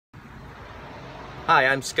Hi,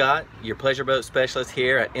 I'm Scott, your pleasure boat specialist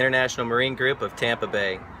here at International Marine Group of Tampa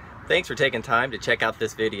Bay. Thanks for taking time to check out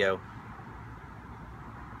this video.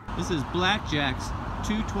 This is BlackJack's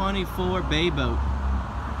 224 bay boat.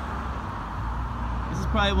 This is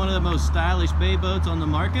probably one of the most stylish bay boats on the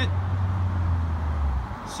market.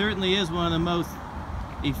 Certainly is one of the most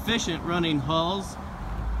efficient running hulls.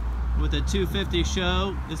 With a 250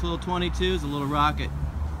 show, this little 22 is a little rocket.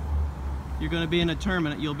 You're going to be in a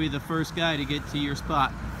tournament, you'll be the first guy to get to your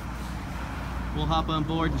spot. We'll hop on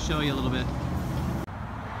board and show you a little bit.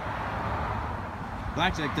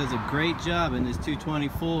 BlackJack does a great job in this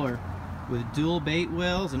 224 with dual bait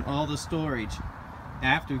wells and all the storage.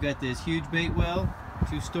 After we've got this huge bait well,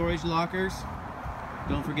 2 storage lockers.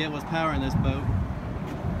 Don't forget what's powering this boat.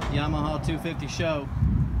 Yamaha 250 show.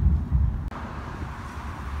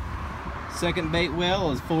 Second bait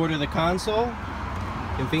well is forward of the console,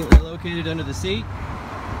 conveniently located under the seat.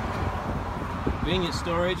 Convenient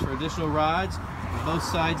storage for additional rods on both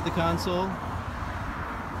sides of the console.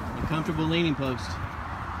 A comfortable leaning post.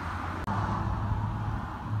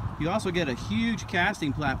 You also get a huge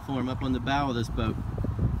casting platform up on the bow of this boat.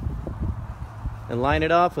 And line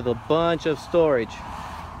it off with a bunch of storage.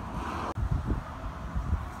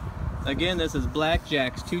 Again, this is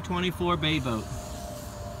BlackJack's 224 bay boat.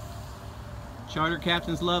 Charter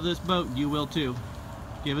captains love this boat, you will too.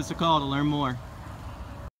 Give us a call to learn more.